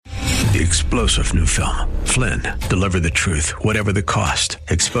The explosive new film, Flynn, deliver the truth, whatever the cost,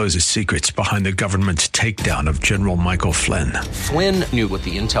 exposes secrets behind the government's takedown of General Michael Flynn. Flynn knew what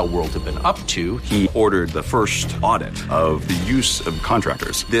the intel world had been up to. He ordered the first audit of the use of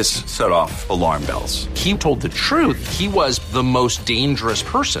contractors. This set off alarm bells. He told the truth. He was the most dangerous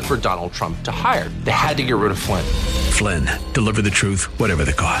person for Donald Trump to hire. They had to get rid of Flynn. Flynn, deliver the truth, whatever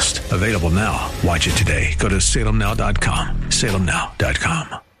the cost. Available now. Watch it today. Go to salemnow.com.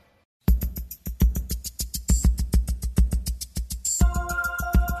 salemnow.com.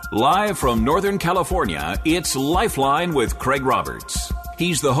 Live from Northern California, it's Lifeline with Craig Roberts.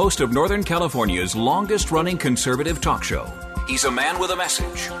 He's the host of Northern California's longest-running conservative talk show. He's a man with a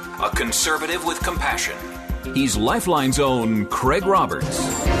message, a conservative with compassion. He's Lifeline's own Craig Roberts.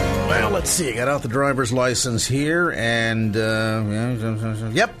 Well, let's see. I got out the driver's license here, and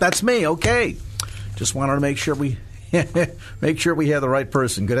yep, that's me. Okay, just wanted to make sure we have the right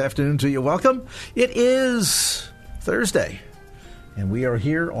person. Good afternoon to you. Welcome. It is Thursday. And we are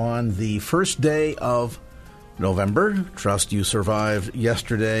here on the first day of November. Trust you survived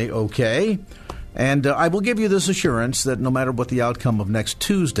yesterday okay. And I will give you this assurance that no matter what the outcome of next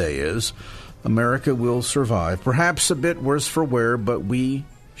Tuesday is, America will survive. Perhaps a bit worse for wear, but we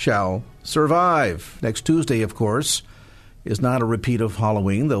shall survive. Next Tuesday, of course, is not a repeat of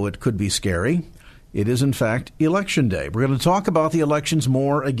Halloween, though it could be scary. It is, in fact, Election Day. We're going to talk about the elections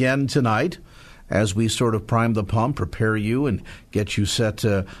more again tonight, as we sort of prime the pump, prepare you, and get you set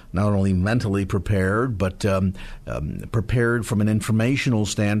not only mentally prepared, but prepared from an informational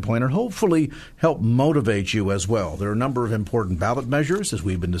standpoint, and hopefully help motivate you as well. There are a number of important ballot measures, as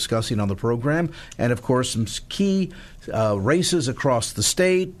we've been discussing on the program, and, of course, some key races across the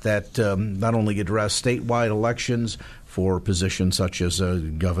state that not only address statewide elections for positions such as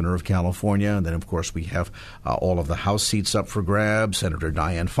governor of California. And then, of course, we have all of the House seats up for grabs. Senator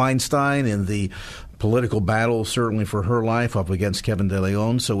Dianne Feinstein in the political battle, certainly for her life, up against Kevin De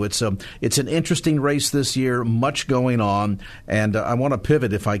Leon. So it's an interesting race this year, much going on. And I want to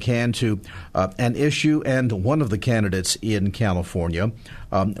pivot, if I can, to an issue and one of the candidates in California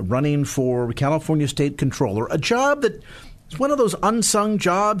running for California State Controller, a job that it's one of those unsung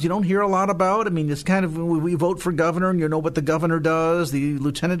jobs you don't hear a lot about. I mean, it's kind of, we vote for governor and you know what the governor does. The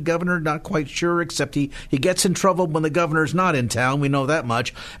lieutenant governor, not quite sure, except he gets in trouble when the governor's not in town. We know that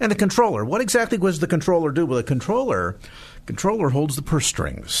much. And the controller. What exactly does the controller do? Well, the controller holds the purse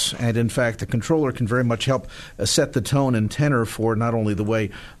strings. And, in fact, the controller can very much help set the tone and tenor for not only the way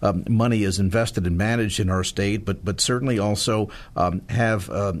money is invested and managed in our state, but certainly also have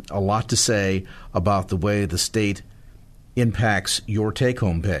a lot to say about the way the state impacts your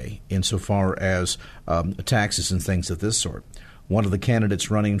take-home pay insofar as taxes and things of this sort. One of the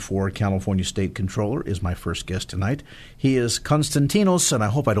candidates running for California State Controller is my first guest tonight. He is Konstantinos, and I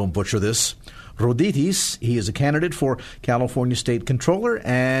hope I don't butcher this, Roditis. He is a candidate for California State Controller.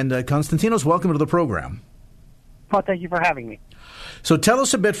 And Konstantinos, welcome to the program. Well, thank you for having me. So tell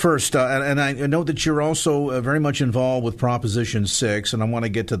us a bit first, and I know that you're also very much involved with Proposition 6, and I want to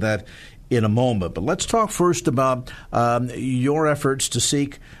get to that in a moment. But let's talk first about your efforts to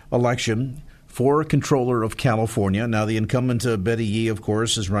seek election for Controller of California. Now, the incumbent Betty Yee, of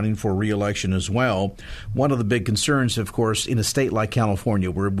course, is running for re-election as well. One of the big concerns, of course, in a state like California,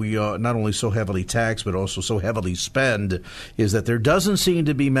 where we are not only so heavily taxed but also so heavily spend, is that there doesn't seem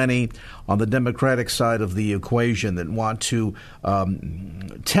to be many on the Democratic side of the equation that want to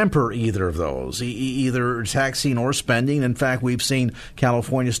temper either of those, either taxing or spending. In fact, we've seen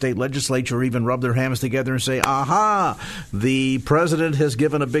California state legislature even rub their hands together and say, aha, the president has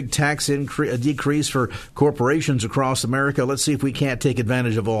given a big tax decrease for corporations across America. Let's see if we can't take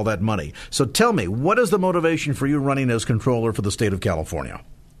advantage of all that money. So tell me, what is the motivation for you running as controller for the state of California?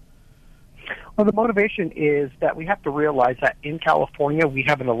 Well, the motivation is that we have to realize that in California we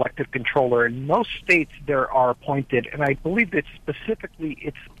have an elected controller. In most states there are appointed, and I believe that specifically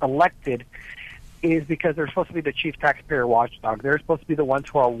it's elected is because they're supposed to be the chief taxpayer watchdog. They're supposed to be the ones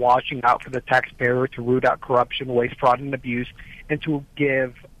who are watching out for the taxpayer to root out corruption, waste, fraud, and abuse, and to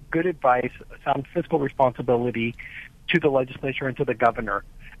give good advice, sound fiscal responsibility to the legislature and to the governor.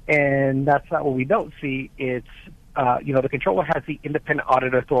 And that's not what we don't see. It's, the controller has the independent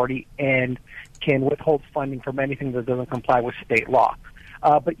audit authority and can withhold funding from anything that doesn't comply with state law.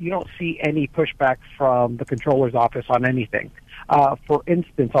 But you don't see any pushback from the controller's office on anything. For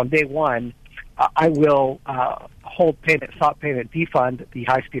instance, on day one, I will hold payment, stop payment, defund the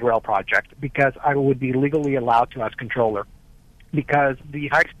high-speed rail project because I would be legally allowed to as controller. Because the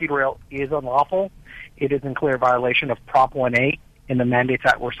high-speed rail is unlawful. It is in clear violation of Prop 1A and the mandates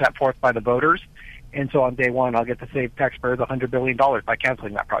that were set forth by the voters. And so on day one, I'll get to save taxpayers $100 billion by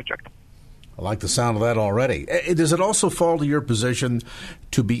canceling that project. I like the sound of that already. Does it also fall to your position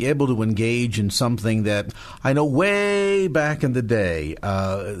to be able to engage in something that I know way back in the day,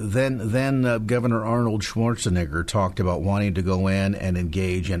 then Governor Arnold Schwarzenegger talked about wanting to go in and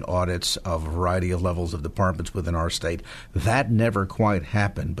engage in audits of a variety of levels of departments within our state. That never quite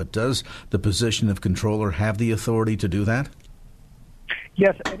happened. But does the position of controller have the authority to do that?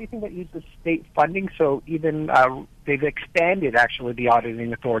 Yes, anything that uses state funding. So even they've expanded, actually, the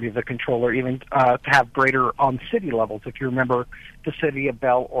auditing authority of the controller, even to have greater on city levels. If you remember the city of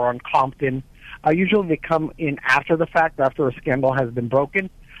Bell or on Compton, usually they come in after the fact, after a scandal has been broken,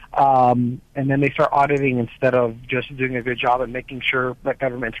 and then they start auditing instead of just doing a good job and making sure that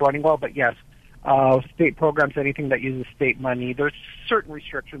government's running well. But yes, state programs, anything that uses state money, there's certain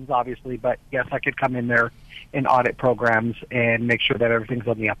restrictions, obviously, but yes, I could come in there and audit programs and make sure that everything's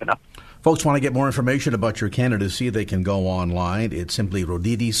on the up and up. Folks want to get more information about your candidacy, they can go online. It's simply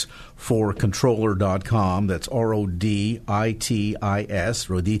roditisforcontroller.com. That's RODITIS,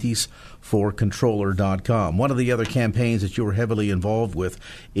 roditisforcontroller.com. One of the other campaigns that you were heavily involved with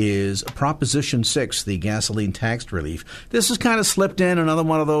is Proposition 6, the gasoline tax relief. This has kind of slipped in, another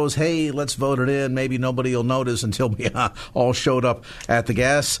one of those, hey, let's vote it in. Maybe nobody will notice until we all showed up at the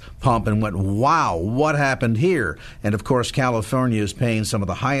gas pump and went, wow, what happened here? And, of course, California is paying some of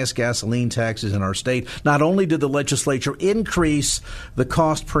the highest gasoline taxes in our state. Not only did the legislature increase the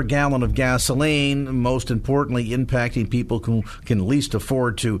cost per gallon of gasoline, most importantly impacting people who can least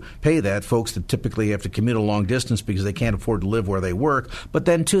afford to pay that, folks that typically have to commute a long distance because they can't afford to live where they work. But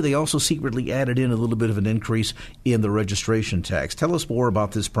then, too, they also secretly added in a little bit of an increase in the registration tax. Tell us more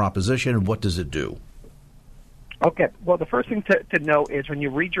about this proposition and what does it do? Okay. Well, the first thing to know is when you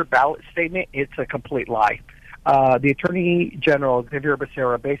read your ballot statement, it's a complete lie. The Attorney General, Xavier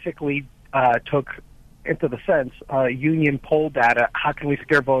Becerra, basically took into the sense union poll data, how can we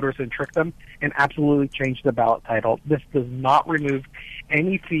scare voters and trick them, and absolutely changed the ballot title. This does not remove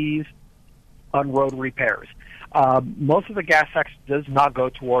any fees on road repairs. Most of the gas tax does not go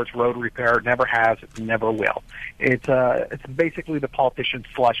towards road repair, never has, never will. It's basically the politician's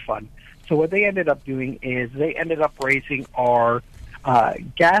slush fund. So what they ended up doing is they ended up raising our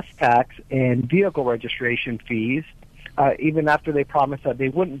gas tax and vehicle registration fees, even after they promised that they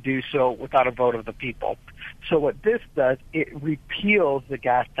wouldn't do so without a vote of the people. So what this does, it repeals the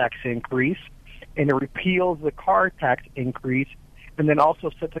gas tax increase, and it repeals the car tax increase, and then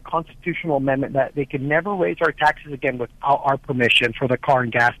also sets a constitutional amendment that they can never raise our taxes again without our permission for the car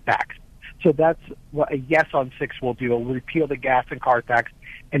and gas tax. So that's what a yes on 6 will do. It will repeal the gas and car tax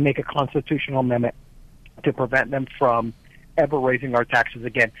and make a constitutional amendment to prevent them from ever raising our taxes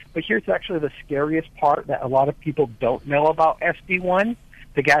again. But here's actually the scariest part that a lot of people don't know about SB1,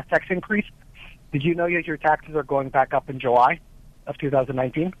 the gas tax increase. Did you know that your taxes are going back up in July of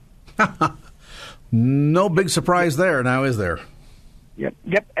 2019? No big surprise there, now is there?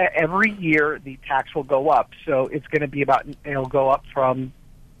 Yep. Every year the tax will go up. So it's going to be it'll go up from,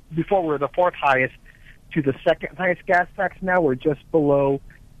 before we were the fourth highest, to the second highest gas tax now. We're just below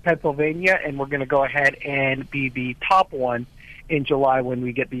Pennsylvania, and we're going to go ahead and be the top one in July when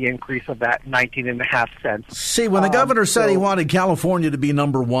we get the increase of that 19.5 cents. See, when the governor said he wanted California to be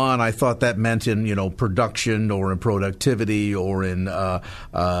number one, I thought that meant in production or in productivity or in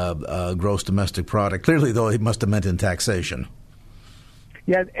gross domestic product. Clearly, though, he must have meant in taxation.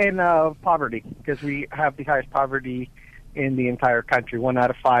 Yeah, and poverty, because we have the highest poverty in the entire country. 1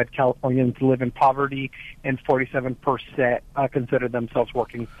 out of 5 Californians live in poverty, and 47% consider themselves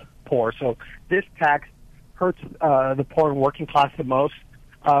working poor. So this tax hurts the poor and working class the most.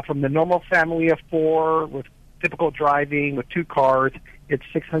 From the normal family of 4 with typical driving with 2 cars, it's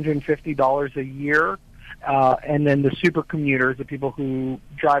 $650 a year. And then the super commuters, the people who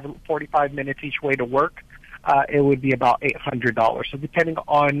drive 45 minutes each way to work, it would be about $800. So depending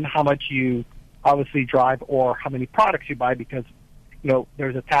on how much you obviously drive or how many products you buy, because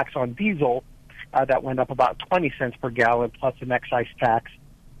there's a tax on diesel that went up about 20 cents per gallon plus an excise tax.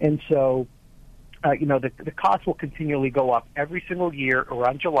 And so the cost will continually go up every single year.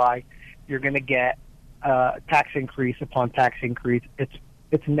 Around July, you're going to get tax increase upon tax increase.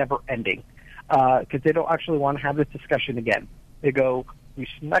 It's never ending because they don't actually want to have this discussion again. They go, we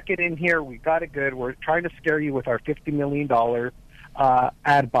snuck it in here, we got it good, we're trying to scare you with our $50 million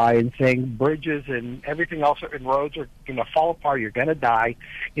ad buy and saying bridges and everything else and roads are going to fall apart, you're going to die.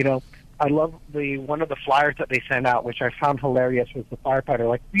 I love one of the flyers that they sent out, which I found hilarious, was the firefighter,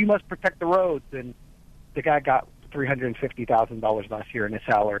 like, you must protect the roads. And the guy got $350,000 last year in his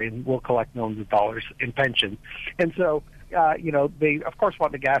salary, and we'll collect millions of dollars in pension. And so, they, of course,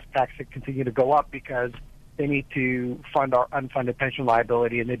 want the gas tax to continue to go up because they need to fund our unfunded pension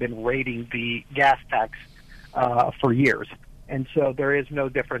liability, and they've been raiding the gas tax for years. And so there is no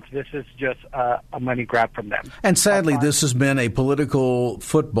difference. This is just a money grab from them. And sadly, this has been a political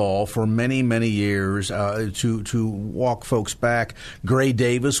football for many, many years to walk folks back. Gray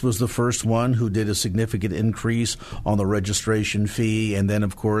Davis was the first one who did a significant increase on the registration fee. And then,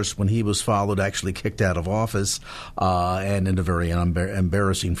 of course, when he was followed, actually kicked out of office and in a very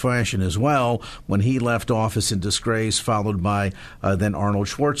embarrassing fashion as well. When he left office in disgrace, followed by then Arnold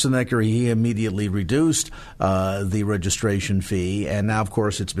Schwarzenegger, he immediately reduced the registration fee, and now, of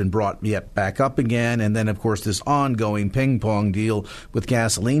course, it's been brought yet back up again. And then, of course, this ongoing ping-pong deal with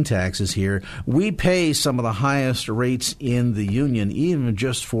gasoline taxes here. We pay some of the highest rates in the union, even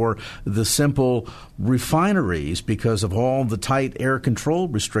just for the simple refineries, because of all the tight air control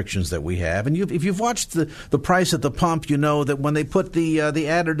restrictions that we have. And if you've watched the price at the pump, you know that when they put the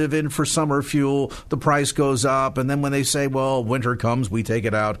additive in for summer fuel, the price goes up. And then when they say, well, winter comes, we take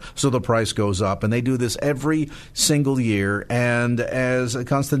it out, so the price goes up. And they do this every single year. And as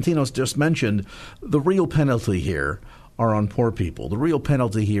Konstantinos just mentioned, the real penalty here are on poor people. The real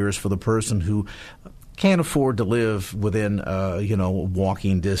penalty here is for the person who can't afford to live within,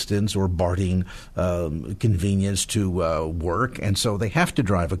 walking distance or barting convenience to work, and so they have to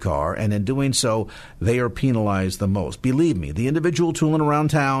drive a car, and in doing so, they are penalized the most. Believe me, the individual tooling around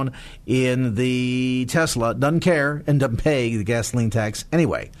town in the Tesla doesn't care and doesn't pay the gasoline tax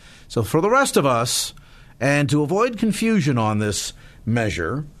anyway. So for the rest of us, and to avoid confusion on this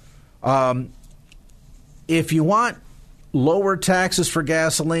measure, if you want lower taxes for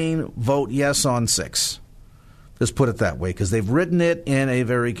gasoline, vote yes on 6. Let's put it that way, because they've written it in a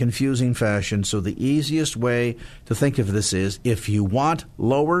very confusing fashion. So the easiest way to think of this is, if you want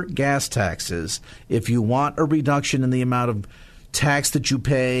lower gas taxes, if you want a reduction in the amount of tax that you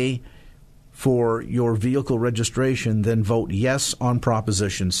pay for your vehicle registration, then vote yes on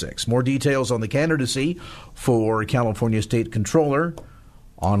Proposition 6. More details on the candidacy for California State Controller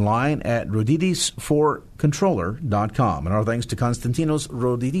online at rodidisforcontroller.com. And our thanks to Konstantinos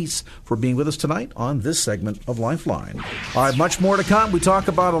Rodidis for being with us tonight on this segment of Lifeline. All right, much more to come. We talk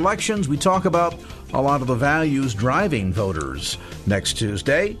about elections. We talk about a lot of the values driving voters next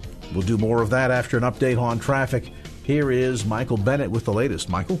Tuesday. We'll do more of that after an update on traffic. Here is Michael Bennett with the latest.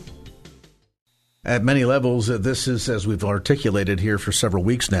 Michael? At many levels, this is, as we've articulated here for several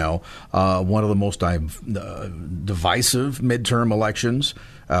weeks now, one of the most divisive midterm elections.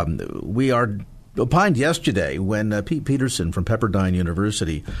 We are opined yesterday when Pete Peterson from Pepperdine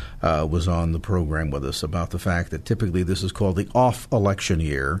University was on the program with us about the fact that typically this is called the off-election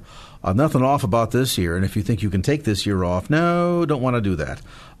year. Nothing off about this year, and if you think you can take this year off, no, don't want to do that.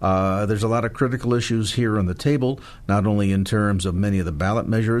 There's a lot of critical issues here on the table, not only in terms of many of the ballot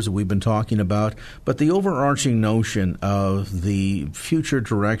measures that we've been talking about, but the overarching notion of the future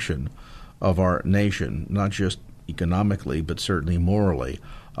direction of our nation, not just economically, but certainly morally.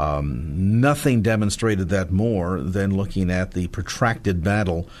 Nothing demonstrated that more than looking at the protracted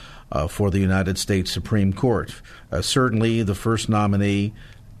battle for the United States Supreme Court. Certainly the first nominee,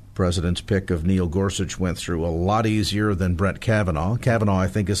 President's pick of Neil Gorsuch, went through a lot easier than Brett Kavanaugh. Kavanaugh, I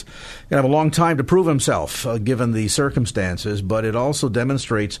think, is going to have a long time to prove himself, given the circumstances, but it also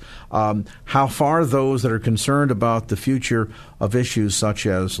demonstrates how far those that are concerned about the future of issues such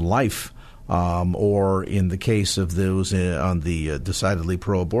as life, or in the case of those on the decidedly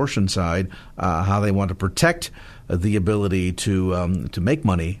pro-abortion side, how they want to protect the ability to make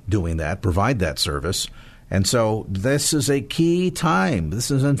money doing that, provide that service. And so this is a key time. This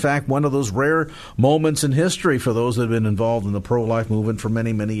is, in fact, one of those rare moments in history for those that have been involved in the pro-life movement for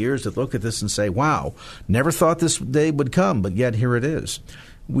many, many years that look at this and say, wow, never thought this day would come, but yet here it is.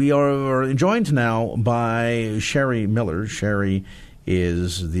 We are joined now by Sherry Miller. Sherry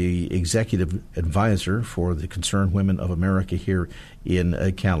is the executive advisor for the Concerned Women of America here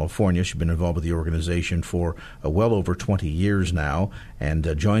in California. She's been involved with the organization for well over 20 years now,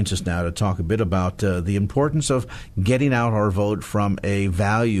 and joins us now to talk a bit about the importance of getting out our vote from a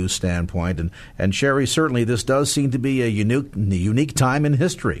value standpoint. And Sherry, certainly this does seem to be a unique time in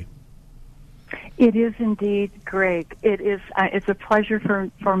history. It is indeed, Greg. It's a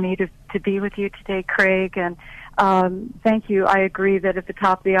pleasure for me to be with you today, Craig, and thank you. I agree that at the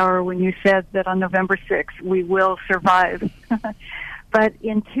top of the hour when you said that on November 6th we will survive. But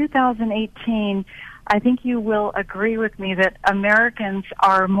in 2018, I think you will agree with me that Americans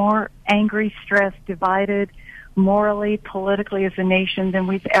are more angry, stressed, divided morally, politically as a nation than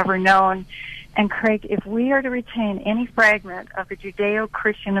we've ever known. And Craig, if we are to retain any fragment of the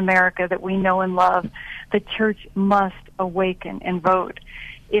Judeo-Christian America that we know and love, the church must awaken and vote.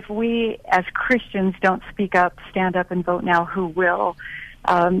 if we as Christians don't speak up, stand up, and vote now, who will?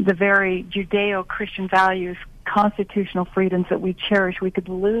 The very Judeo-Christian values, constitutional freedoms that we cherish, we could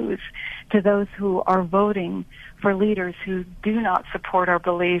lose to those who are voting for leaders who do not support our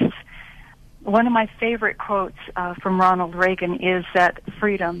beliefs. One of my favorite quotes from Ronald Reagan is that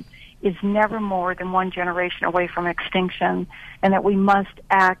freedom is never more than one generation away from extinction, and that we must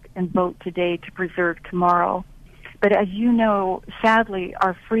act and vote today to preserve tomorrow. But as you know, sadly,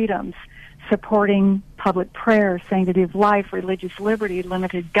 our freedoms, supporting public prayer, sanctity of life, religious liberty,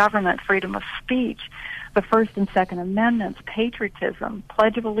 limited government, freedom of speech, the First and Second Amendments, patriotism,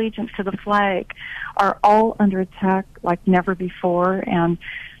 Pledge of Allegiance to the flag, are all under attack like never before. And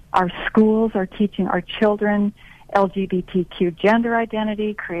our schools are teaching our children LGBTQ gender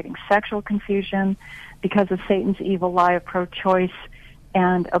identity, creating sexual confusion because of Satan's evil lie of pro-choice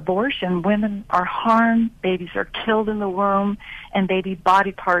and abortion. Women are harmed, babies are killed in the womb, and baby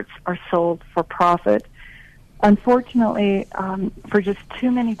body parts are sold for profit. Unfortunately, for just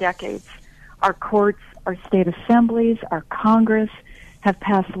too many decades, our courts, our state assemblies, our Congress have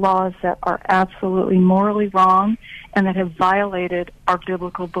passed laws that are absolutely morally wrong and that have violated our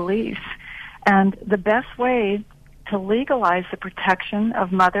biblical beliefs. And the best way to legalize the protection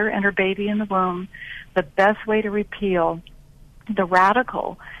of mother and her baby in the womb, the best way to repeal the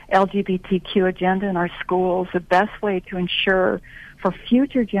radical LGBTQ agenda in our schools, the best way to ensure for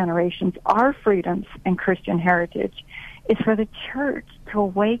future generations our freedoms and Christian heritage is for the church to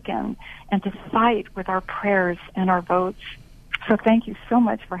awaken and to fight with our prayers and our votes. So thank you so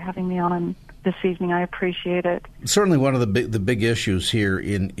much for having me on this evening. I appreciate it. Certainly one of the big issues here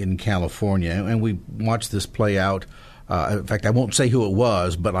in California, and we watched this play out. In fact, I won't say who it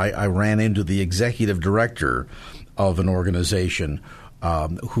was, but I ran into the executive director of an organization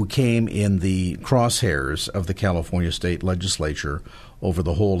who came in the crosshairs of the California state legislature over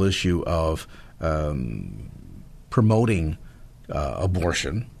the whole issue of promoting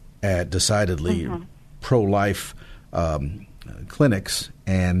abortion at decidedly pro-life clinics,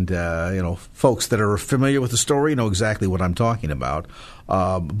 and folks that are familiar with the story know exactly what I'm talking about.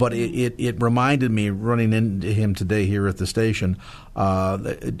 But it reminded me, running into him today here at the station,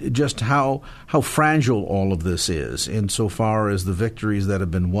 just how fragile all of this is, insofar as the victories that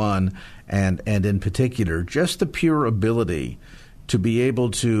have been won, and in particular, just the pure ability to be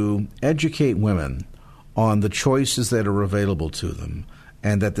able to educate women on the choices that are available to them,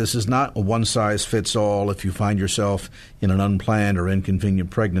 and that this is not a one-size-fits-all. If you find yourself in an unplanned or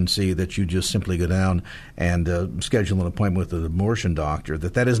inconvenient pregnancy, that you just simply go down and schedule an appointment with an abortion doctor,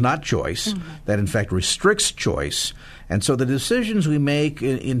 that is not choice, that in fact restricts choice. And so the decisions we make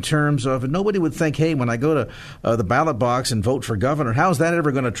in terms of, and nobody would think, hey, when I go to the ballot box and vote for governor, how's that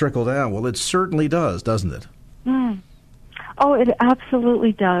ever going to trickle down? Well, it certainly does, doesn't it? Oh, it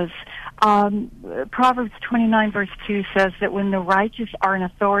absolutely does. Proverbs 29 verse 2 says that when the righteous are in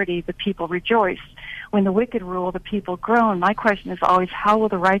authority, the people rejoice. When the wicked rule, the people groan. My question is always, how will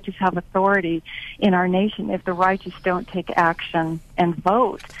the righteous have authority in our nation if the righteous don't take action and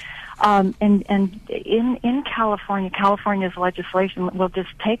vote? And in California's legislation, we'll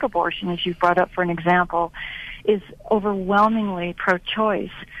just take abortion, as you brought up for an example, is overwhelmingly pro-choice.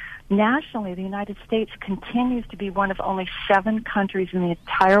 Nationally, the United States continues to be one of only 7 countries in the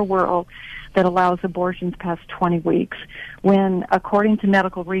entire world that allows abortions past 20 weeks, when, according to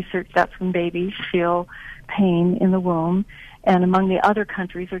medical research, that's when babies feel pain in the womb. And among the other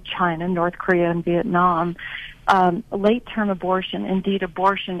countries are China, North Korea, and Vietnam. Late-term abortion, indeed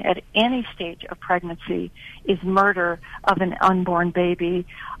abortion at any stage of pregnancy, is murder of an unborn baby.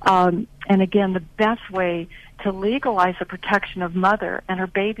 And again, the best way to legalize the protection of mother and her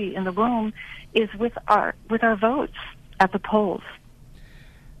baby in the womb is with our votes at the polls.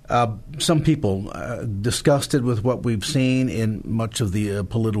 Some people, disgusted with what we've seen in much of the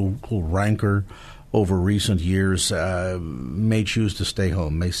political rancor over recent years, may choose to stay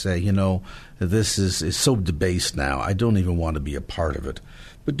home, may say, this is so debased now, I don't even want to be a part of it.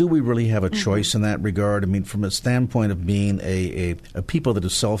 But do we really have a choice in that regard? I mean, from a standpoint of being a people that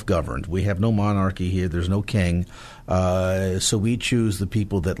is self-governed, we have no monarchy here, there's no king, so we choose the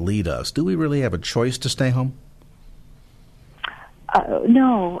people that lead us. Do we really have a choice to stay home?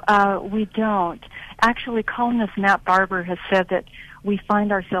 No, we don't. Actually, columnist Matt Barber has said that we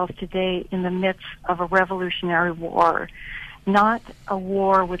find ourselves today in the midst of a revolutionary war, not a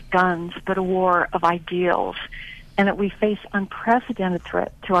war with guns, but a war of ideals, and that we face unprecedented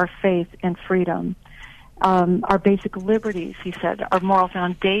threat to our faith and freedom. Our basic liberties, he said, our moral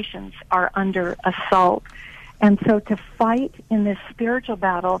foundations are under assault. And so to fight in this spiritual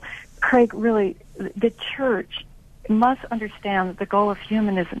battle, Craig, really, the church must understand that the goal of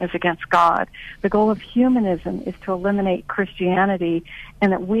humanism is against God. The goal of humanism is to eliminate Christianity,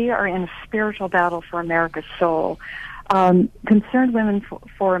 and that we are in a spiritual battle for America's soul. Concerned Women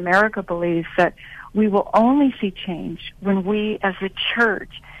for America believes that we will only see change when we, as a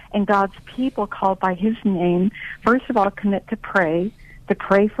church and God's people called by His name, first of all commit to pray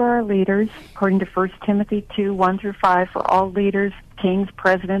for our leaders, according to 1 Timothy 2, 1-5, for all leaders, kings,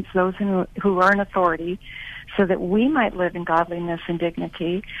 presidents, those who are in authority, so that we might live in godliness and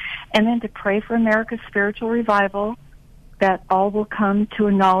dignity, and then to pray for America's spiritual revival, that all will come to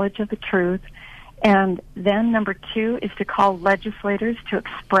a knowledge of the truth. And then number 2 is to call legislators to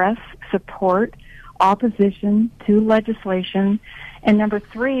express support, opposition to legislation. And number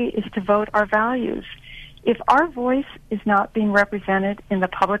 3 is to vote our values. If our voice is not being represented in the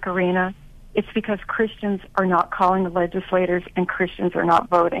public arena, it's because Christians are not calling the legislators and Christians are not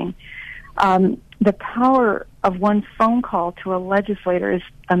voting. The power of one phone call to a legislator is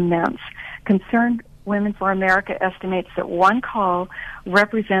immense. Concerned Women for America estimates that one call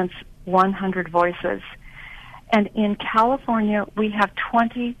represents 100 voices. And in California, we have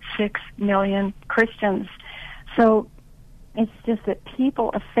 26 million Christians. So it's just that people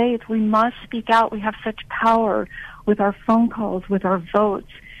of faith, we must speak out. We have such power with our phone calls, with our votes,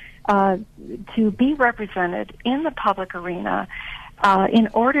 to be represented in the public arena, in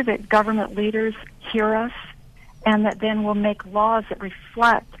order that government leaders hear us, and that then will make laws that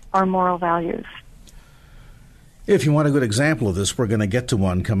reflect our moral values. If you want a good example of this, we're going to get to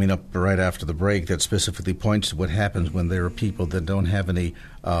one coming up right after the break that specifically points to what happens when there are people that don't have any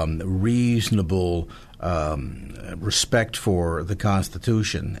reasonable respect for the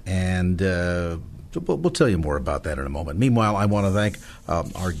Constitution. And we'll tell you more about that in a moment. Meanwhile, I want to thank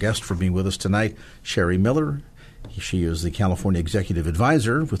our guest for being with us tonight, Sherry Miller. She is the California Executive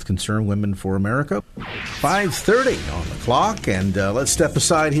Advisor with Concerned Women for America. 5:30 on the clock, and let's step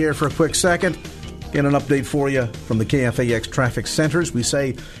aside here for a quick second. Get an update for you from the KFAX traffic centers. We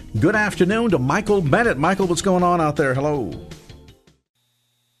say good afternoon to Michael Bennett. Michael, what's going on out there? Hello.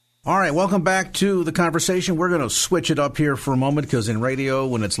 All right, welcome back to the conversation. We're going to switch it up here for a moment because in radio,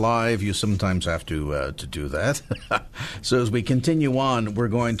 when it's live, you sometimes have to do that. So as we continue on, we're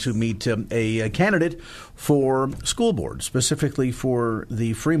going to meet a candidate for school board, specifically for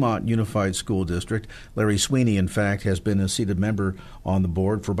the Fremont Unified School District. Larry Sweeney, in fact, has been a seated member on the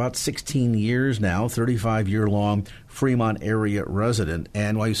board for about 16 years now, 35-year-long Fremont area resident.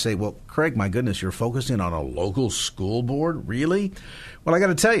 And while you say, well, Craig, my goodness, you're focusing on a local school board? Really? Well, I got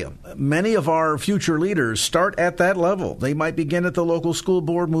to tell you, many of our future leaders start at that level. They might begin at the local school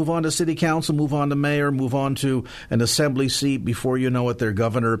board, move on to city council, move on to mayor, move on to an assembly seat. Before you know it, they're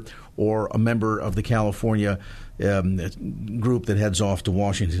governor or a member of the California group that heads off to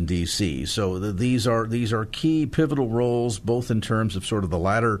Washington, D.C. So these are key pivotal roles, both in terms of sort of the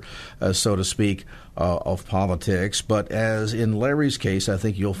ladder, so to speak, of politics. But as in Larry's case, I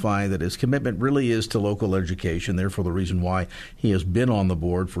think you'll find that his commitment really is to local education, therefore the reason why he has been on the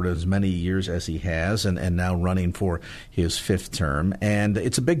board for as many years as he has and now running for his 5th term. And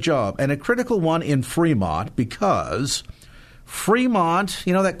it's a big job and a critical one in Fremont because Fremont,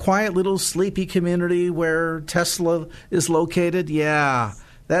 you know, that quiet little sleepy community where Tesla is located, yeah,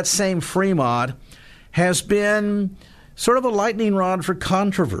 that same Fremont has been sort of a lightning rod for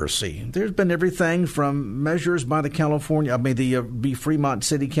controversy. There's been everything from measures by the Fremont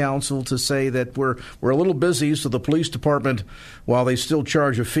City Council to say that we're a little busy, so the police department, while they still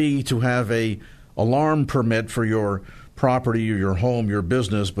charge a fee to have a alarm permit for your property or your home, your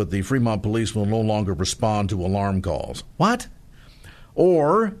business, but the Fremont police will no longer respond to alarm calls. What?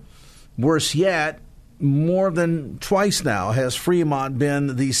 Or, worse yet, more than twice now has Fremont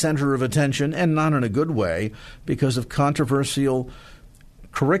been the center of attention, and not in a good way, because of controversial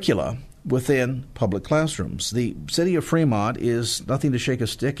curricula within public classrooms. The city of Fremont is nothing to shake a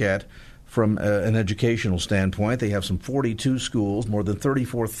stick at from an educational standpoint. They have some 42 schools, more than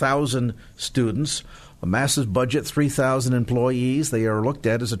 34,000 students, a massive budget, 3,000 employees. They are looked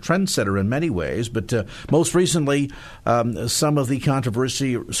at as a trendsetter in many ways, but most recently, some of the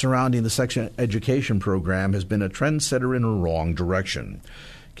controversy surrounding the sex education program has been a trendsetter in a wrong direction.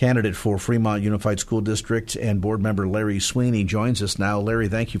 Candidate for Fremont Unified School District and board member Larry Sweeney joins us now. Larry,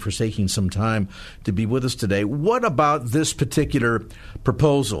 thank you for taking some time to be with us today. What about this particular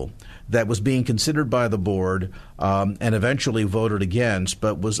proposal that was being considered by the board and eventually voted against,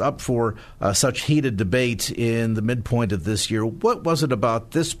 but was up for such heated debate in the midpoint of this year? What was it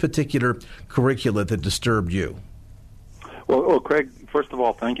about this particular curricula that disturbed you? Well, Craig, first of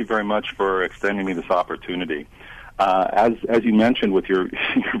all, thank you very much for extending me this opportunity. As you mentioned with your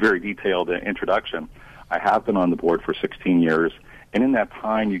very detailed introduction, I have been on the board for 16 years, and in that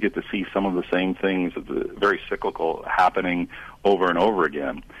time you get to see some of the same things, very cyclical, happening over and over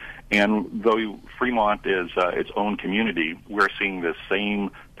again. And though Fremont is its own community, we're seeing the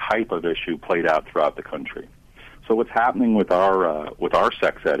same type of issue played out throughout the country. So what's happening with our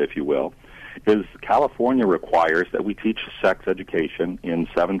sex ed, if you will, is California requires that we teach sex education in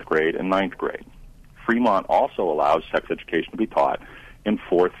 7th grade and 9th grade. Fremont also allows sex education to be taught in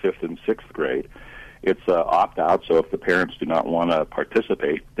 4th, 5th, and 6th grade. It's opt-out, so if the parents do not want to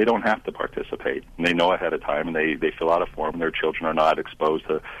participate, they don't have to participate. And they know ahead of time, and they fill out a form, and their children are not exposed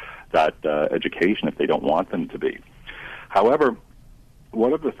to that education if they don't want them to be. However,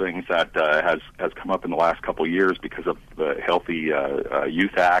 one of the things that has come up in the last couple of years because of the Healthy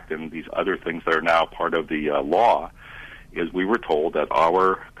Youth Act and these other things that are now part of the law is we were told that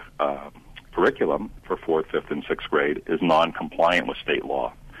our curriculum for 4th, 5th, and 6th grade is non-compliant with state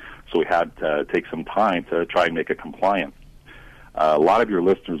law. So we had to take some time to try and make it compliant. A lot of your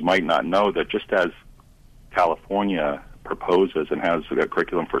listeners might not know that just as California proposes and has a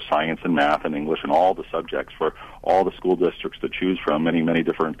curriculum for science and math and English and all the subjects for all the school districts to choose from, many, many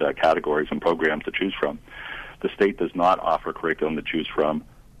different categories and programs to choose from, the state does not offer curriculum to choose from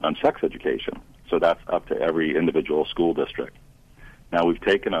on sex education. So that's up to every individual school district. Now, we've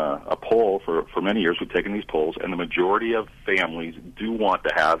taken a poll for many years. We've taken these polls, and the majority of families do want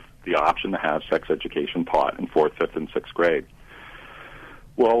to have the option to have sex education taught in 4th, 5th, and 6th grade.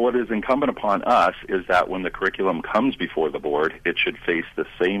 Well, what is incumbent upon us is that when the curriculum comes before the board, it should face the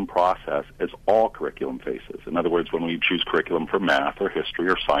same process as all curriculum faces. In other words, when we choose curriculum for math or history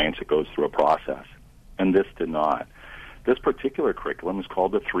or science, it goes through a process. And this did not. This particular curriculum is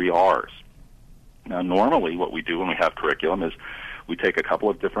called the 3 R's. Now, normally what we do when we have curriculum is we take a couple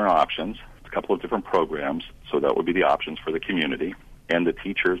of different options, a couple of different programs, so that would be the options for the community, and the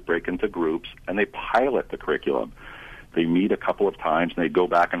teachers break into groups, and they pilot the curriculum. They meet a couple of times, and they go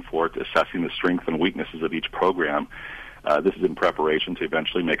back and forth assessing the strengths and weaknesses of each program. This is in preparation to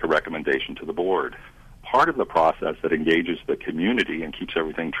eventually make a recommendation to the board. Part of the process that engages the community and keeps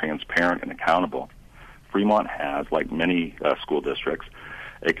everything transparent and accountable, Fremont has, like many school districts,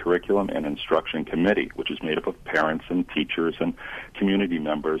 a curriculum and instruction committee, which is made up of parents and teachers and community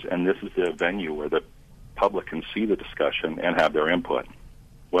members, and this is the venue where the public can see the discussion and have their input.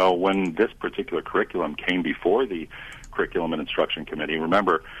 Well, when this particular curriculum came before the Curriculum and Instruction Committee,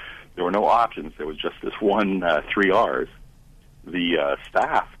 remember, there were no options. There was just this one 3 R's. The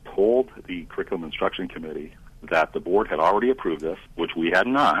staff told the Curriculum and Instruction Committee that the board had already approved this, which we had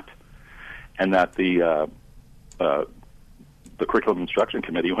not, and that the Curriculum and Instruction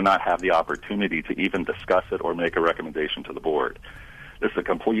Committee would not have the opportunity to even discuss it or make a recommendation to the board. This is a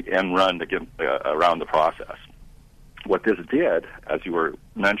complete end run to get around the process. What this did, as you were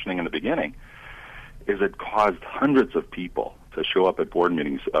mentioning in the beginning, is it caused hundreds of people to show up at board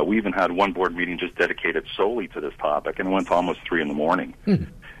meetings. We even had one board meeting just dedicated solely to this topic, and it went to almost 3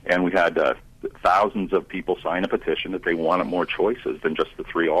 a.m. And we had thousands of people sign a petition that they wanted more choices than just the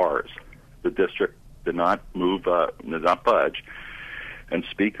 3 R's. The district did not move, did not budge, and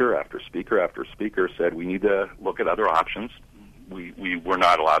speaker after speaker after speaker said, we need to look at other options. We were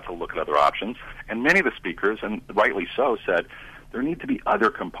not allowed to look at other options. And many of the speakers, and rightly so, said there need to be other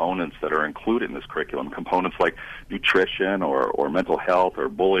components that are included in this curriculum, components like nutrition or mental health or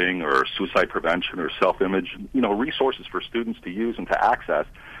bullying or suicide prevention or self-image, resources for students to use and to access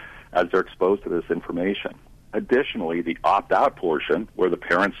as they're exposed to this information. Additionally, the opt-out portion, where the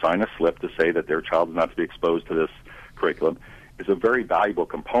parents sign a slip to say that their child is not to be exposed to this curriculum, is a very valuable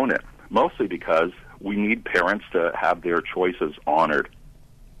component, mostly because we need parents to have their choices honored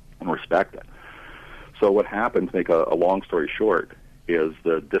and respected. So what happened, to make a long story short, is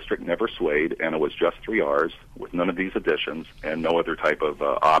the district never swayed, and it was just 3 R's with none of these additions and no other type of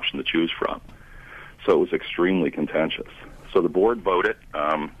option to choose from. So it was extremely contentious. So the board voted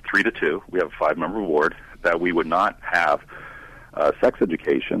 3-2. We have a 5-member board that we would not have sex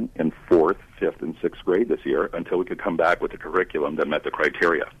education in 4th, 5th, and 6th grade this year until we could come back with a curriculum that met the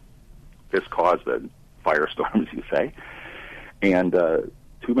criteria. This caused a firestorm, as you say, and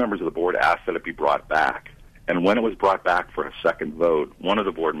 2 members of the board asked that it be brought back. And when it was brought back for a second vote, one of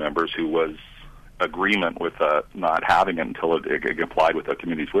the board members, who was agreement with not having it until it complied with the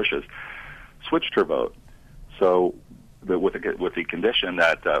committee's wishes, switched her vote. So with the condition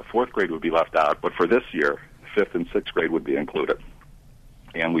that 4th grade would be left out, but for this year, 5th and 6th grade would be included,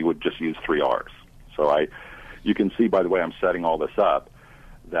 and we would just use 3 R's. So you can see, by the way I'm setting all this up,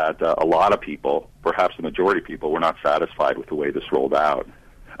 that a lot of people, perhaps the majority of people, were not satisfied with the way this rolled out.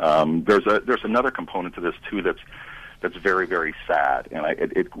 There's another component to this, too, that's that's very, very sad. And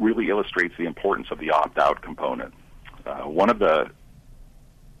it really illustrates the importance of the opt-out component. One of the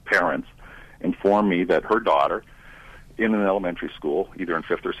parents informed me that her daughter in an elementary school, either in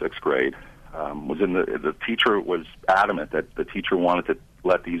 5th or 6th grade, the teacher was adamant that the teacher wanted to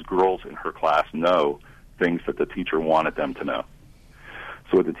let these girls in her class know things that the teacher wanted them to know.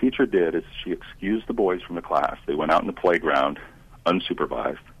 So what the teacher did is she excused the boys from the class. They went out in the playground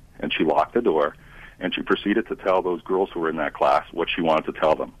unsupervised, and she locked the door, and she proceeded to tell those girls who were in that class what she wanted to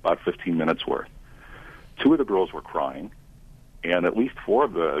tell them, about 15 minutes worth. 2 of the girls were crying, and at least 4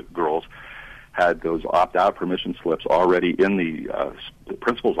 of the girls had those opt-out permission slips already in the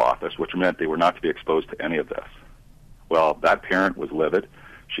principal's office, which meant they were not to be exposed to any of this. Well, that parent was livid.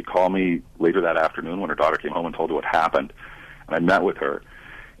 She called me later that afternoon when her daughter came home and told her what happened, and I met with her.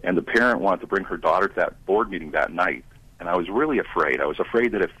 And the parent wanted to bring her daughter to that board meeting that night, and I was really afraid. I was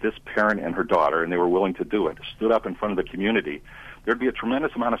afraid that if this parent and her daughter, and they were willing to do it, stood up in front of the community, there'd be a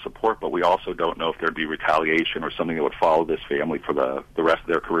tremendous amount of support, but we also don't know if there'd be retaliation or something that would follow this family for the rest of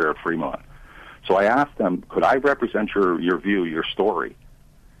their career at Fremont. So I asked them, could I represent your view, your story,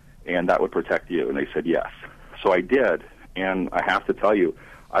 and that would protect you? And they said yes. So I did, and I have to tell you,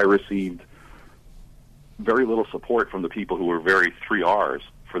 I received very little support from the people who were very 3Rs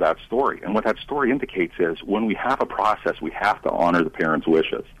for that story. And what that story indicates is when we have a process, we have to honor the parents'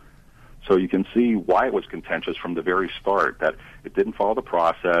 wishes. So you can see why it was contentious from the very start, that it didn't follow the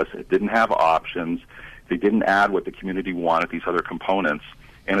process, it didn't have options, they didn't add what the community wanted, these other components,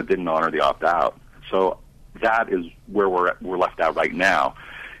 and it didn't honor the opt-out. So that is where we're left out right now,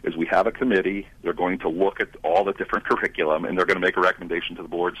 is we have a committee. They're going to look at all the different curriculum, and they're going to make a recommendation to the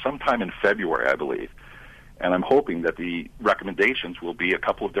board sometime in February, I believe. And I'm hoping that the recommendations will be a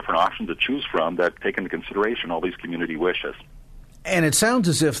couple of different options to choose from that take into consideration all these community wishes. And it sounds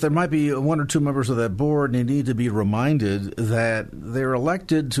as if there might be 1 or 2 members of that board, and they need to be reminded that they're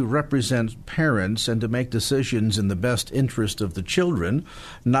elected to represent parents and to make decisions in the best interest of the children,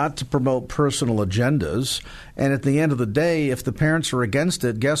 not to promote personal agendas. And at the end of the day, if the parents are against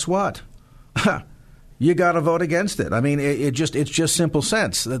it, guess what? You got to vote against it. I mean, it's just simple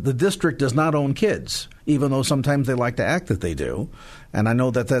sense. The district does not own kids, even though sometimes they like to act that they do. And I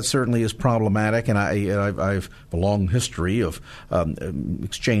know that certainly is problematic, and I've a long history of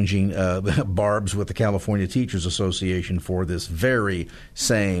exchanging barbs with the California Teachers Association for this very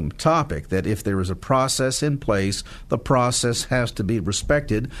same topic, that if there is a process in place, the process has to be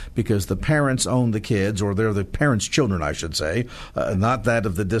respected because the parents own the kids, or they're the parents' children, I should say, not that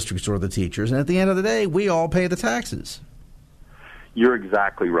of the districts or the teachers. And at the end of the day, we all pay the taxes. You're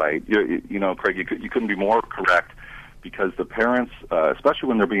exactly right. You know, Craig, you couldn't be more correct, because the parents, especially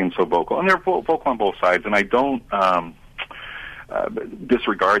when they're being so vocal, and they're vocal on both sides, and I don't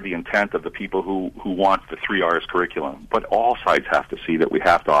disregard the intent of the people who want the 3Rs curriculum, but all sides have to see that we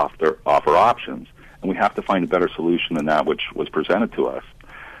have to offer options, and we have to find a better solution than that which was presented to us.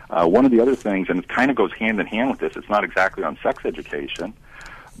 One of the other things, and it kind of goes hand in hand with this, it's not exactly on sex education,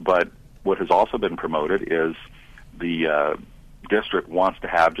 but what has also been promoted is the district wants to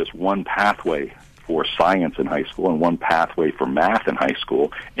have just one pathway for science in high school and one pathway for math in high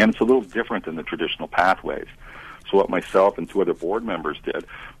school, and it's a little different than the traditional pathways. So what myself and 2 other board members did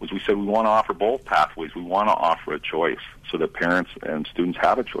was we said we want to offer both pathways. We want to offer a choice so that parents and students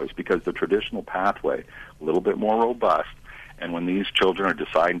have a choice, because the traditional pathway, a little bit more robust, and when these children are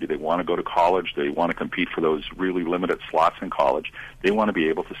deciding, do they want to go to college, do they want to compete for those really limited slots in college, they want to be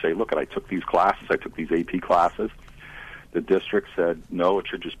able to say, look, I took these classes, I took these AP classes. The district said, no, it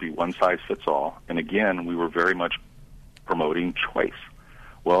should just be one size fits all. And again, we were very much promoting choice.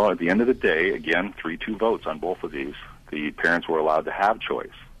 Well, at the end of the day, again, 3-2 votes on both of these. The parents were allowed to have choice.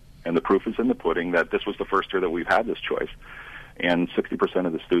 And the proof is in the pudding that this was the first year that we've had this choice. And 60%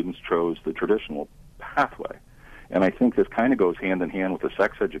 of the students chose the traditional pathway. And I think this kind of goes hand in hand with the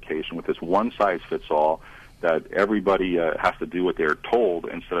sex education, with this one size fits all, that everybody has to do what they're told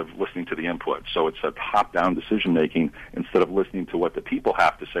instead of listening to the input. So it's a top-down decision-making instead of listening to what the people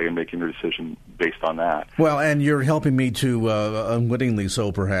have to say and making their decision based on that. Well, and you're helping me to, unwittingly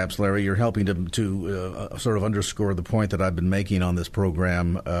so perhaps, Larry, you're helping to sort of underscore the point that I've been making on this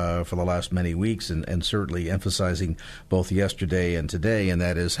program for the last many weeks, and certainly emphasizing both yesterday and today, and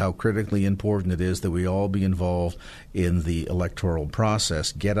that is how critically important it is that we all be involved in the electoral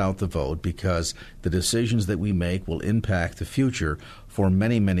process, get out the vote, because the decisions that we make will impact the future for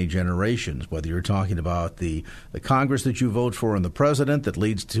many, many generations, whether you're talking about the Congress that you vote for and the president that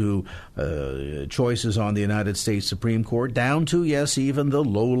leads to choices on the United States Supreme Court, down to, yes, even the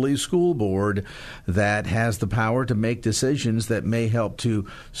lowly school board that has the power to make decisions that may help to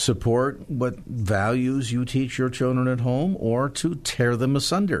support what values you teach your children at home or to tear them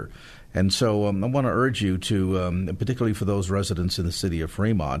asunder. And so I want to urge you to, particularly for those residents in the city of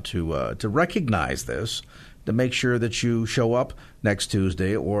Fremont, to recognize this, to make sure that you show up next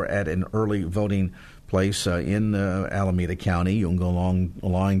Tuesday or at an early voting place in Alameda County. You can go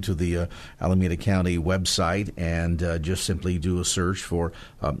along to the Alameda County website and just simply do a search for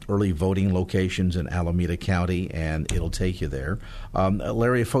early voting locations in Alameda County, and it'll take you there.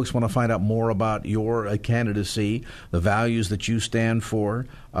 Larry, if folks want to find out more about your candidacy, the values that you stand for,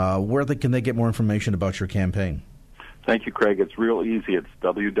 where can they get more information about your campaign? Thank you, Craig. It's real easy. It's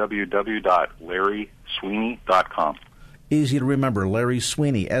www.larrysweeney.com. Easy to remember, Larry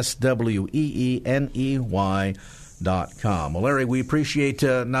Sweeney, SWEENEY.com. Well, Larry, we appreciate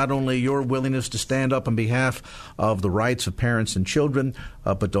not only your willingness to stand up on behalf of the rights of parents and children,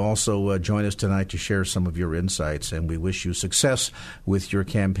 but to also join us tonight to share some of your insights. And we wish you success with your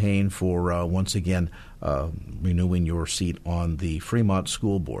campaign for, once again, renewing your seat on the Fremont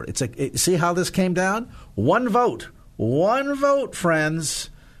School Board. See how this came down? One vote, friends.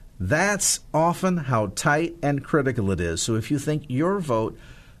 That's often how tight and critical it is. So if you think your vote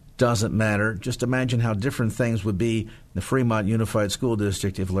doesn't matter, just imagine how different things would be in the Fremont Unified School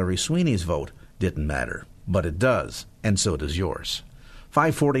District if Larry Sweeney's vote didn't matter. But it does, and so does yours.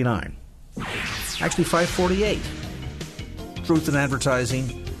 549. Actually, 548. Truth in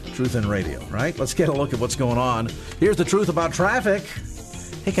advertising, truth in radio, right? Let's get a look at what's going on. Here's the truth about traffic.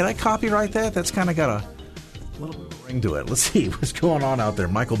 Hey, can I copyright that? That's kind of got a little bit of a ring to it. Let's see what's going on out there.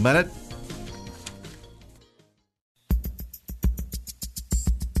 Michael Bennett.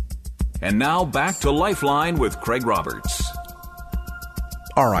 And now back to Lifeline with Craig Roberts.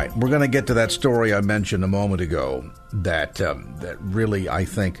 All right, we're going to get to that story I mentioned a moment ago that really, I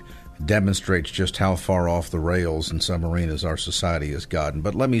think, demonstrates just how far off the rails in some arenas our society has gotten.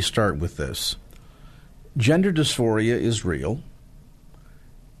 But let me start with this. Gender dysphoria is real.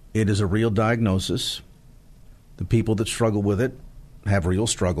 It is a real diagnosis. The people that struggle with it have real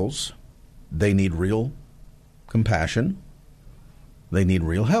struggles. They need real compassion. They need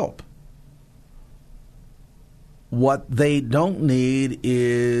real help. What they don't need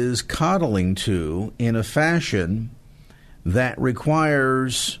is coddling to in a fashion that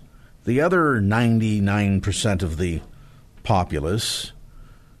requires the other 99% of the populace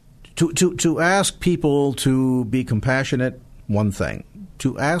to ask people to be compassionate, one thing.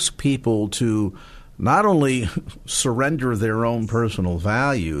 To ask people to not only surrender their own personal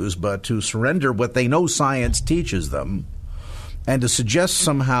values, but to surrender what they know science teaches them, and to suggest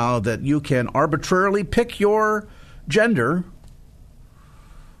somehow that you can arbitrarily pick your gender,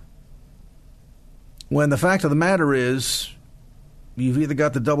 when the fact of the matter is you've either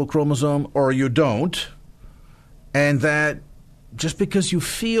got the double chromosome or you don't, and that just because you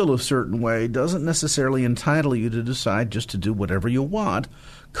feel a certain way doesn't necessarily entitle you to decide just to do whatever you want,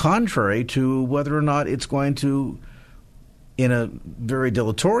 contrary to whether or not it's going to, in a very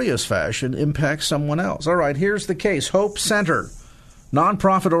deleterious fashion, impact someone else. All right, here's the case. Hope Center,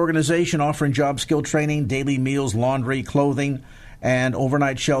 nonprofit organization offering job skill training, daily meals, laundry, clothing, and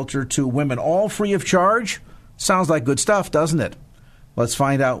overnight shelter to women, all free of charge. Sounds like good stuff, doesn't it? Let's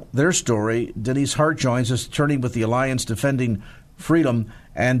find out their story. Denise Hart joins us, attorney with the Alliance Defending Freedom.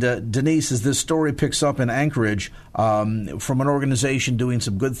 And Denise, as this story picks up in Anchorage, from an organization doing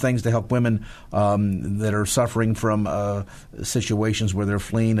some good things to help women that are suffering from situations where they're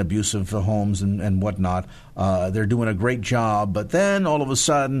fleeing abusive homes and whatnot. They're doing a great job, but then all of a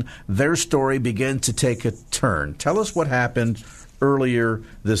sudden their story begins to take a turn. Tell us what happened earlier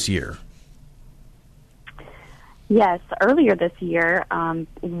this year. Yes, earlier this year,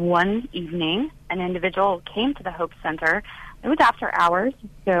 one evening, an individual came to the Hope Center. It was after hours,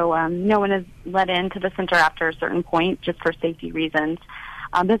 so no one is let into the center after a certain point, just for safety reasons.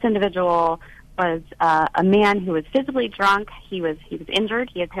 This individual was a man who was visibly drunk. He was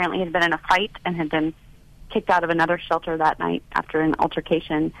injured. He apparently had been in a fight and had been kicked out of another shelter that night after an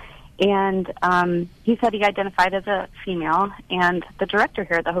altercation. And he said he identified as a female, and the director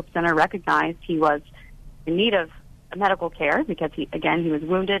here at the Hope Center recognized he was in need of medical care because he was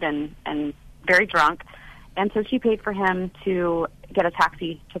wounded and very drunk. And so she paid for him to get a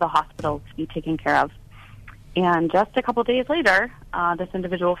taxi to the hospital to be taken care of. And just a couple days later, this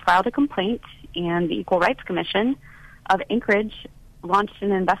individual filed a complaint, and the Equal Rights Commission of Anchorage launched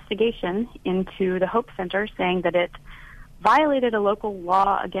an investigation into the Hope Center, saying that it violated a local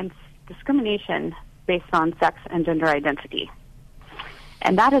law against discrimination based on sex and gender identity.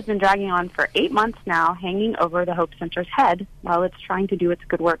 And that has been dragging on for 8 months now, hanging over the Hope Center's head while it's trying to do its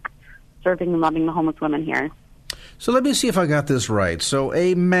good work, serving and loving the homeless women here. So let me see if I got this right. So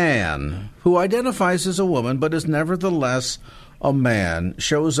a man who identifies as a woman but is nevertheless a man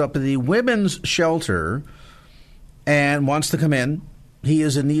shows up at the women's shelter and wants to come in. He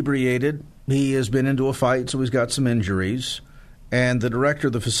is inebriated. He has been into a fight, so he's got some injuries. And the director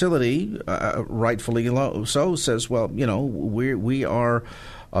of the facility, rightfully so, says, well, we are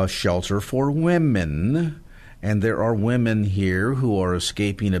a shelter for women. And there are women here who are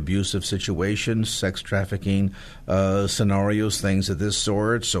escaping abusive situations, sex trafficking scenarios, things of this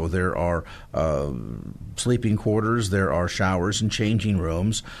sort. So there are sleeping quarters, there are showers and changing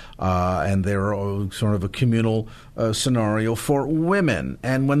rooms, and there are sort of a communal scenario for women.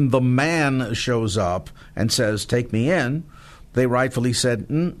 And when the man shows up and says, take me in, they rightfully said,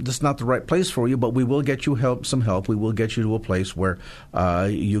 this is not the right place for you, but we will get you some help. We will get you to a place where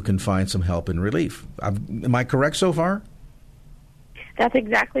you can find some help and relief. Am I correct so far? That's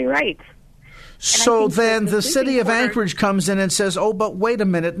exactly right. So then the city of Anchorage comes in and says, oh, but wait a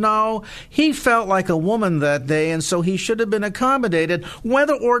minute. No, he felt like a woman that day, and so he should have been accommodated,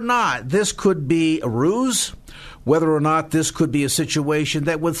 whether or not this could be a ruse, whether or not this could be a situation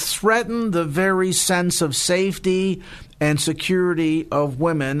that would threaten the very sense of safety and security of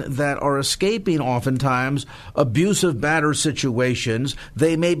women that are escaping oftentimes abusive, battered situations.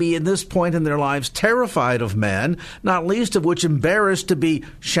 They may be, at this point in their lives, terrified of men, not least of which embarrassed to be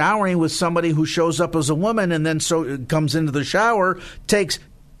showering with somebody who shows up as a woman and then so comes into the shower, takes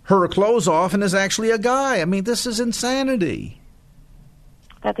her clothes off, and is actually a guy. I mean, this is insanity.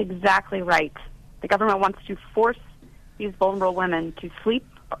 That's exactly right. The government wants to force these vulnerable women to sleep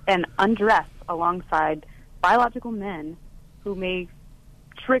and undress alongside biological men who may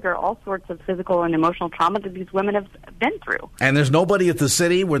trigger all sorts of physical and emotional trauma that these women have been through. And there's nobody at the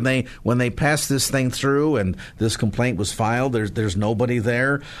city when they passed this thing through and this complaint was filed. There's nobody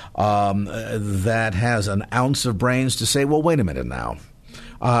there that has an ounce of brains to say, well, wait a minute now.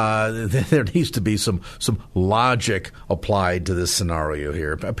 There needs to be some logic applied to this scenario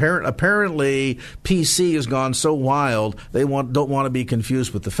here. Apparently, PC has gone so wild they don't want to be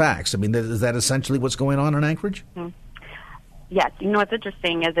confused with the facts. I mean, is that essentially what's going on in Anchorage? Mm-hmm. Yes. You know what's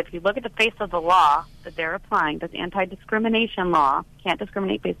interesting is if you look at the face of the law that they're applying, this anti-discrimination law, can't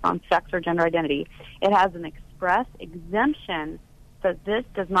discriminate based on sex or gender identity, it has an express exemption that this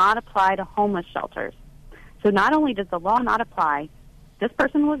does not apply to homeless shelters. So not only does the law not apply, this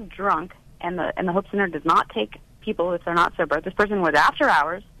person was drunk, and the Hope Center does not take people if they're not sober. This person was after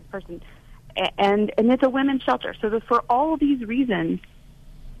hours. And it's a women's shelter. So for all of these reasons,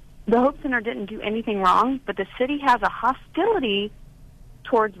 the Hope Center didn't do anything wrong, but the city has a hostility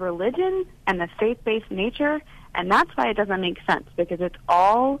towards religion and the faith-based nature, and that's why it doesn't make sense, because it's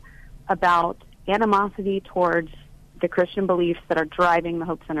all about animosity towards the Christian beliefs that are driving the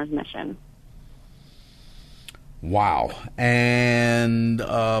Hope Center's mission. Wow. And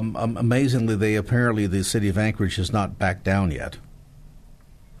amazingly, the city of Anchorage has not backed down yet.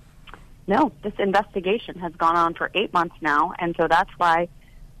 No, this investigation has gone on for 8 months now, and so that's why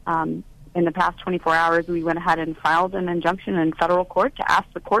in the past 24 hours we went ahead and filed an injunction in federal court to ask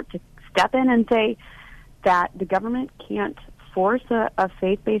the court to step in and say that the government can't force a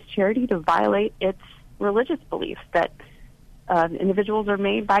faith-based charity to violate its religious beliefs, that individuals are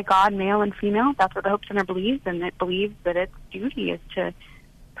made by God, male and female. That's what the Hope Center believes, and it believes that its duty is to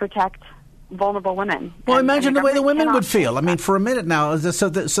protect vulnerable women. Well, imagine the way the women would feel. I mean, for a minute now, so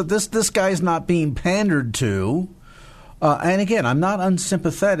this guy's not being pandered to. And again, I'm not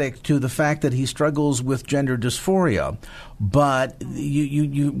unsympathetic to the fact that he struggles with gender dysphoria, but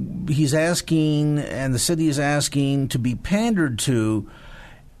he's asking, and the city is asking, to be pandered to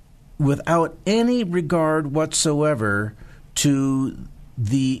without any regard whatsoever to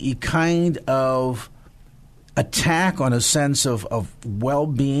the kind of attack on a sense of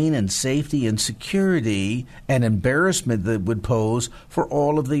well-being and safety and security and embarrassment that would pose for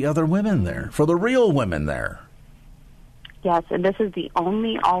all of the other women there, for the real women there. Yes, and this is the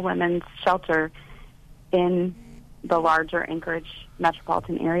only all-women's shelter in the larger Anchorage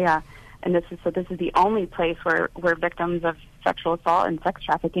metropolitan area. And this is the only place where victims of sexual assault and sex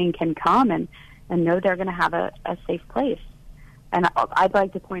trafficking can come and know they're going to have a safe place. And I'd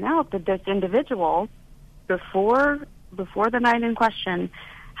like to point out that this individual, before the night in question,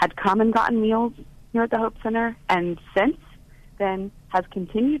 had come and gotten meals here at the Hope Center, and since then has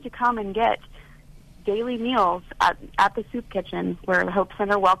continued to come and get daily meals at the soup kitchen, where the Hope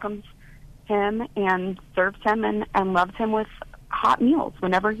Center welcomes him and serves him and loves him with hot meals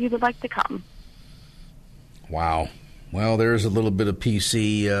whenever he would like to come. Wow. Well, there's a little bit of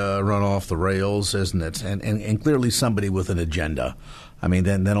PC run off the rails, isn't it? And clearly somebody with an agenda. I mean,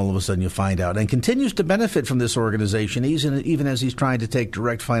 then all of a sudden you find out, and continues to benefit from this organization, even as he's trying to take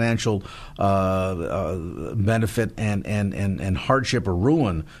direct financial benefit and hardship or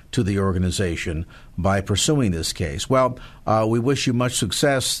ruin to the organization by pursuing this case. Well, we wish you much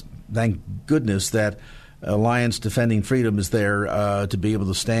success. Thank goodness that Alliance Defending Freedom is there to be able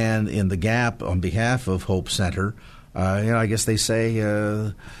to stand in the gap on behalf of Hope Center. I guess they say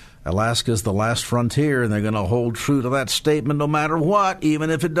Alaska's the last frontier, and they're going to hold true to that statement no matter what, even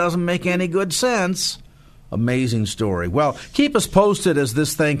if it doesn't make any good sense. Amazing story. Well, keep us posted as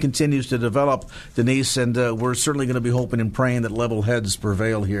this thing continues to develop, Denise, and we're certainly going to be hoping and praying that level heads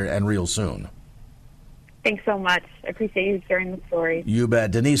prevail here and real soon. Thanks so much. I appreciate you sharing the story. You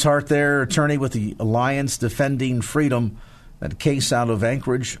bet. Denise Hart there, attorney with the Alliance Defending Freedom, that case out of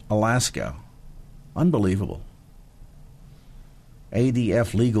Anchorage, Alaska. Unbelievable.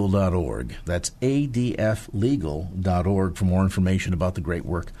 adflegal.org. That's adflegal.org for more information about the great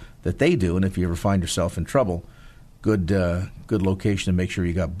work that they do. And if you ever find yourself in trouble, good location to make sure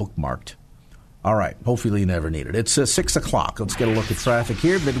you got bookmarked. All right. Hopefully you never need it. It's 6 o'clock. Let's get a look at traffic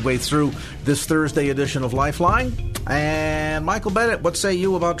here midway through this Thursday edition of Lifeline. And Michael Bennett, what say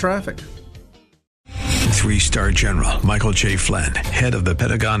you about traffic? 3-star General Michael J. Flynn, head of the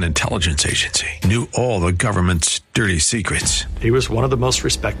Pentagon Intelligence Agency, knew all the government's dirty secrets. He was one of the most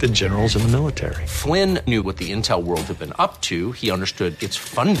respected generals in the military. Flynn knew what the intel world had been up to. He understood its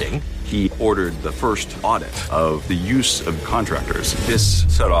funding. He ordered the first audit of the use of contractors. This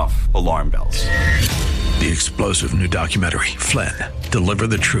set off alarm bells. The explosive new documentary, Flynn, Deliver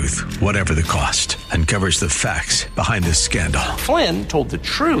the Truth, Whatever the Cost, uncovers the facts behind this scandal. Flynn told the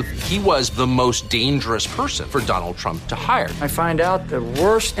truth. He was the most dangerous person for Donald Trump to hire. I find out the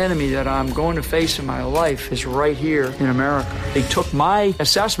worst enemy that I'm going to face in my life is right here in America. They took my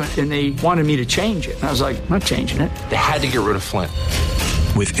assessment and they wanted me to change it. And I was like, I'm not changing it. They had to get rid of Flynn.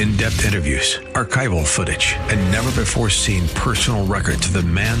 With in-depth interviews, archival footage, and never-before-seen personal records of the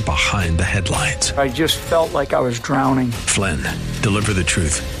man behind the headlines. I just felt like I was drowning. Flynn, Deliver the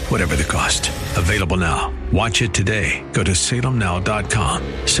Truth, Whatever the Cost. Available now. Watch it today. Go to salemnow.com.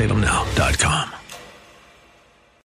 salemnow.com.